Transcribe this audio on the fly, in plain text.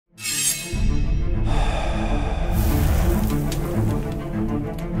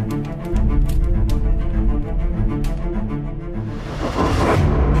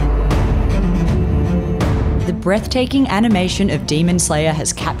breathtaking animation of Demon Slayer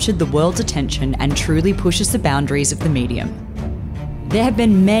has captured the world's attention and truly pushes the boundaries of the medium. There have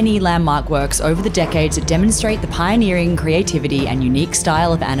been many landmark works over the decades that demonstrate the pioneering creativity and unique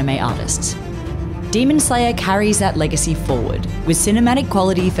style of anime artists. Demon Slayer carries that legacy forward, with cinematic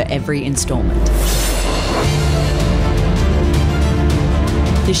quality for every installment.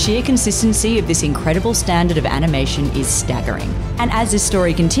 The sheer consistency of this incredible standard of animation is staggering. And as this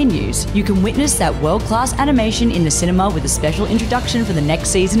story continues, you can witness that world-class animation in the cinema with a special introduction for the next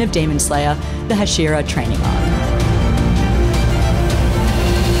season of Demon Slayer, the Hashira training arc.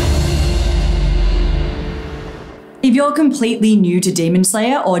 If you're completely new to Demon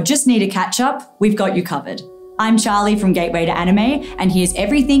Slayer or just need a catch-up, we've got you covered. I'm Charlie from Gateway to Anime, and here's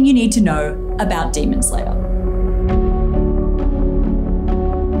everything you need to know about Demon Slayer.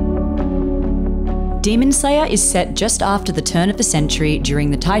 Demon Slayer is set just after the turn of the century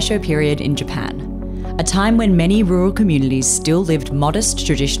during the Taisho period in Japan, a time when many rural communities still lived modest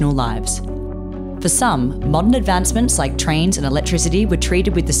traditional lives. For some, modern advancements like trains and electricity were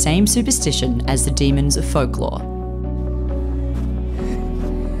treated with the same superstition as the demons of folklore.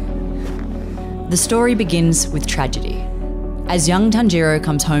 The story begins with tragedy, as young Tanjiro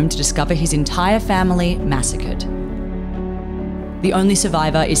comes home to discover his entire family massacred. The only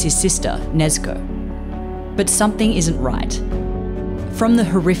survivor is his sister, Nezuko. But something isn't right. From the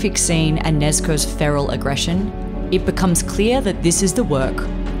horrific scene and Nezuko's feral aggression, it becomes clear that this is the work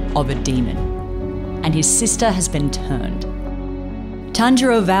of a demon, and his sister has been turned.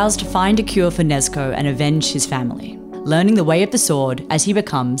 Tanjiro vows to find a cure for Nezuko and avenge his family, learning the way of the sword as he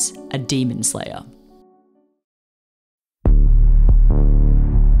becomes a demon slayer.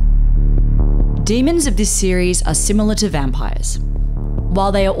 Demons of this series are similar to vampires.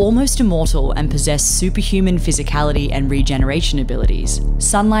 While they are almost immortal and possess superhuman physicality and regeneration abilities,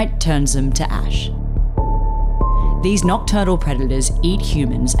 sunlight turns them to ash. These nocturnal predators eat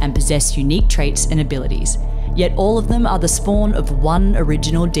humans and possess unique traits and abilities, yet all of them are the spawn of one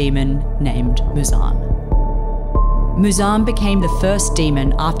original demon named Muzan. Muzan became the first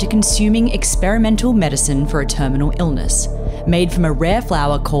demon after consuming experimental medicine for a terminal illness, made from a rare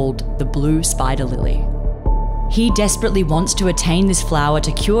flower called the blue spider lily. He desperately wants to attain this flower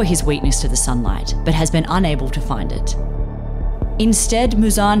to cure his weakness to the sunlight, but has been unable to find it. Instead,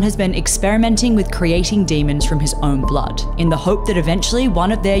 Muzan has been experimenting with creating demons from his own blood, in the hope that eventually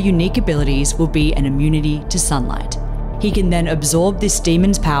one of their unique abilities will be an immunity to sunlight. He can then absorb this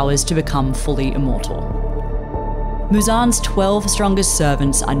demon's powers to become fully immortal. Muzan's 12 strongest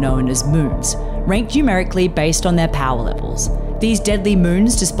servants are known as moons, ranked numerically based on their power levels. These deadly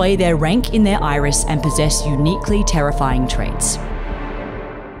moons display their rank in their iris and possess uniquely terrifying traits.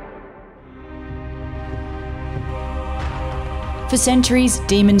 For centuries,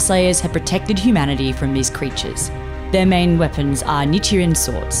 demon slayers have protected humanity from these creatures. Their main weapons are Nichirin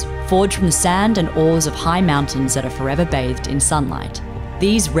Swords, forged from the sand and ores of high mountains that are forever bathed in sunlight.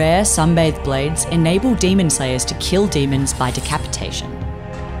 These rare, sunbathed blades enable demon slayers to kill demons by decapitation.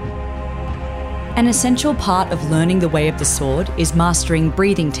 An essential part of learning the way of the sword is mastering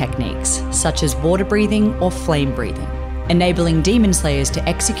breathing techniques, such as water breathing or flame breathing, enabling demon slayers to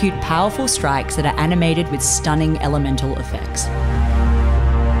execute powerful strikes that are animated with stunning elemental effects.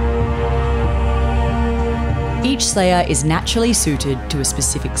 Each slayer is naturally suited to a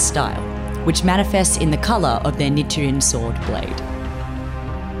specific style, which manifests in the colour of their Nichirin sword blade.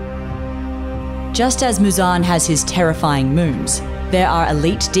 Just as Muzan has his terrifying moons, there are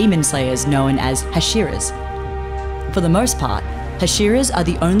elite demon slayers known as Hashiras. For the most part, Hashiras are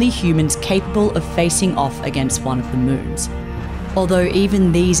the only humans capable of facing off against one of the moons, although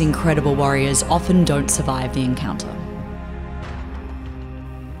even these incredible warriors often don't survive the encounter.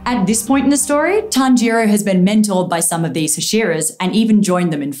 At this point in the story, Tanjiro has been mentored by some of these Hashiras and even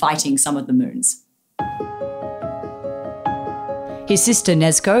joined them in fighting some of the moons. His sister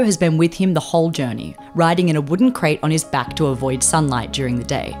Nezuko has been with him the whole journey, riding in a wooden crate on his back to avoid sunlight during the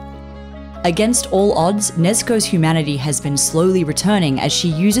day. Against all odds, Nezuko's humanity has been slowly returning as she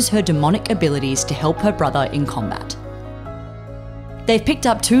uses her demonic abilities to help her brother in combat. They've picked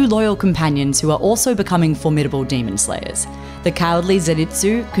up 2 loyal companions who are also becoming formidable demon slayers. The cowardly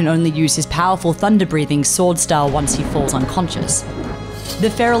Zenitsu can only use his powerful thunder-breathing sword style once he falls unconscious. The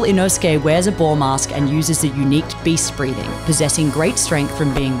feral Inosuke wears a boar mask and uses the unique beast breathing, possessing great strength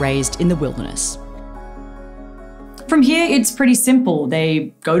from being raised in the wilderness. From here, it's pretty simple.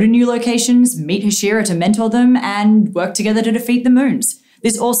 They go to new locations, meet Hashira to mentor them, and work together to defeat the moons.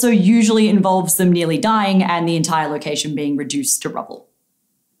 This also usually involves them nearly dying and the entire location being reduced to rubble.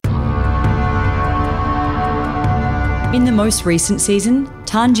 In the most recent season,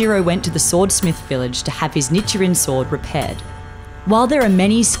 Tanjiro went to the Swordsmith village to have his Nichirin sword repaired. While there are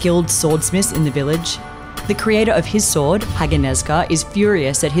many skilled swordsmiths in the village, the creator of his sword, Nezuko, is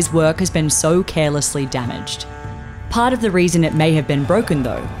furious that his work has been so carelessly damaged. Part of the reason it may have been broken,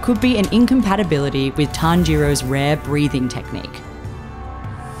 though, could be an incompatibility with Tanjiro's rare breathing technique.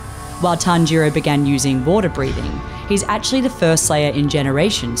 While Tanjiro began using water breathing, he's actually the first Slayer in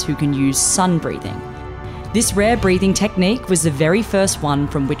generations who can use sun breathing. This rare breathing technique was the very first one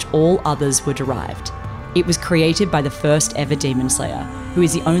from which all others were derived. It was created by the first ever Demon Slayer, who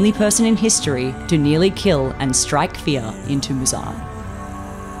is the only person in history to nearly kill and strike fear into Muzan.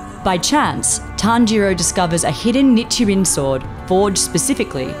 By chance, Tanjiro discovers a hidden Nichirin sword forged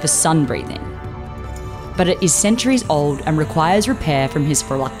specifically for sun breathing. But it is centuries old and requires repair from his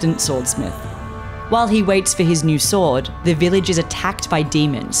reluctant swordsmith. While he waits for his new sword, the village is attacked by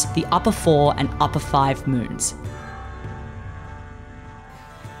demons, the upper 4 and upper 5 moons.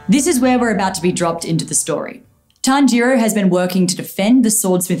 This is where we're about to be dropped into the story. Tanjiro has been working to defend the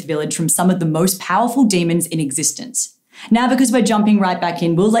Swordsmith village from some of the most powerful demons in existence. Now, because we're jumping right back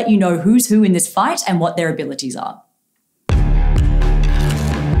in, we'll let you know who's who in this fight and what their abilities are.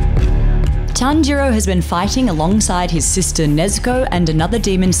 Tanjiro has been fighting alongside his sister Nezuko and another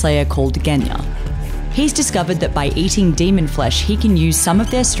demon slayer called Genya. He's discovered that by eating demon flesh, he can use some of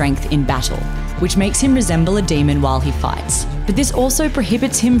their strength in battle, which makes him resemble a demon while he fights. But this also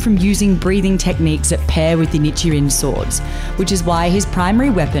prohibits him from using breathing techniques that pair with the Nichirin Swords, which is why his primary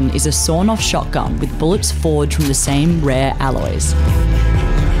weapon is a sawn-off shotgun with bullets forged from the same rare alloys.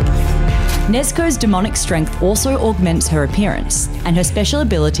 Nezuko's demonic strength also augments her appearance, and her special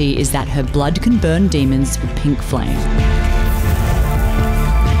ability is that her blood can burn demons with pink flame.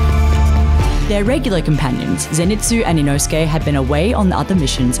 Their regular companions, Zenitsu and Inosuke, have been away on the other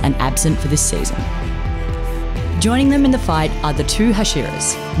missions and absent for this season. Joining them in the fight are the two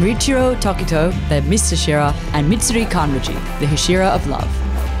Hashiras, Muichiro Tokito, the Miss Hashira, and Mitsuri Kanroji, the Hashira of Love.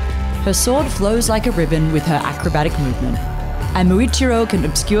 Her sword flows like a ribbon with her acrobatic movement, and Muichiro can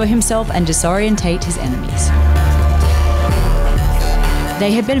obscure himself and disorientate his enemies.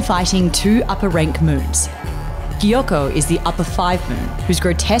 They have been fighting two upper rank moons. Gyokko is the upper 5 moon, whose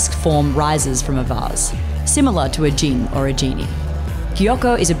grotesque form rises from a vase, similar to a jinn or a genie.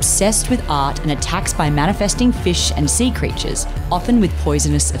 Gyokko is obsessed with art and attacks by manifesting fish and sea creatures, often with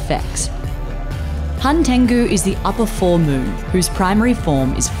poisonous effects. Hantengu is the upper 4 moon, whose primary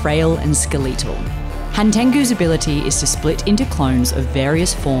form is frail and skeletal. Hantengu's ability is to split into clones of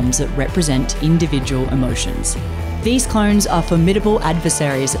various forms that represent individual emotions. These clones are formidable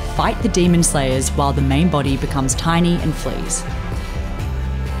adversaries that fight the demon slayers while the main body becomes tiny and flees.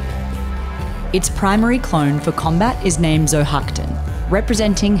 Its primary clone for combat is named Zohakuten,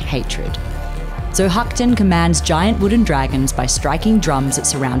 representing hatred. Zohakuten commands giant wooden dragons by striking drums that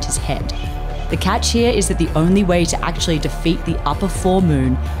surround his head. The catch here is that the only way to actually defeat the upper 4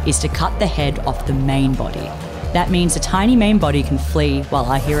 moon is to cut the head off the main body. That means the tiny main body can flee while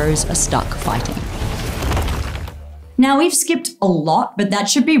our heroes are stuck fighting. Now, we've skipped a lot, but that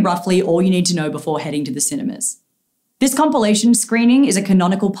should be roughly all you need to know before heading to the cinemas. This compilation screening is a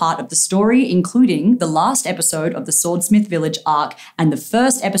canonical part of the story, including the last episode of the Swordsmith Village arc and the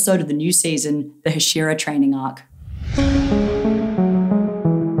first episode of the new season, the Hashira training arc.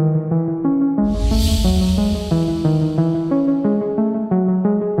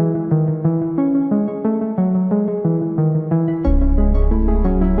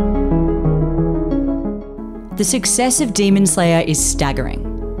 The success of Demon Slayer is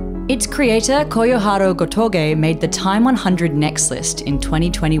staggering. Its creator, Koyoharu Gotoge, made the Time 100 Next list in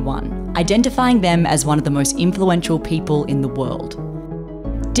 2021, identifying them as one of the most influential people in the world.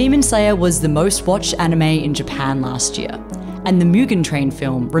 Demon Slayer was the most watched anime in Japan last year, and the Mugen Train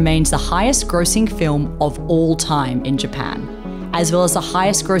film remains the highest grossing film of all time in Japan, as well as the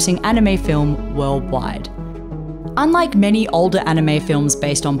highest grossing anime film worldwide. Unlike many older anime films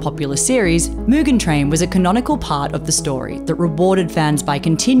based on popular series, Mugen Train was a canonical part of the story that rewarded fans by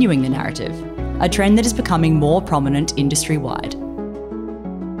continuing the narrative, a trend that is becoming more prominent industry-wide.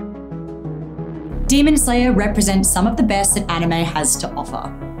 Demon Slayer represents some of the best that anime has to offer,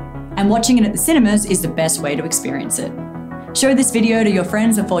 and watching it at the cinemas is the best way to experience it. Show this video to your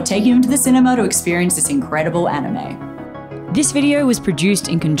friends before taking them to the cinema to experience this incredible anime. This video was produced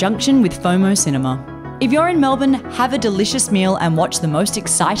in conjunction with Fomo Cinema. If you're in Melbourne, have a delicious meal and watch the most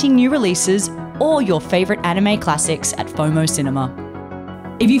exciting new releases or your favourite anime classics at Fomo Cinema.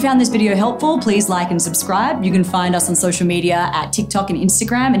 If you found this video helpful, please like and subscribe. You can find us on social media at TikTok and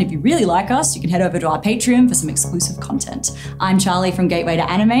Instagram, and if you really like us, you can head over to our Patreon for some exclusive content. I'm Charlie from Gateway to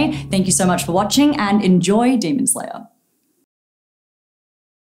Anime. Thank you so much for watching and enjoy Demon Slayer.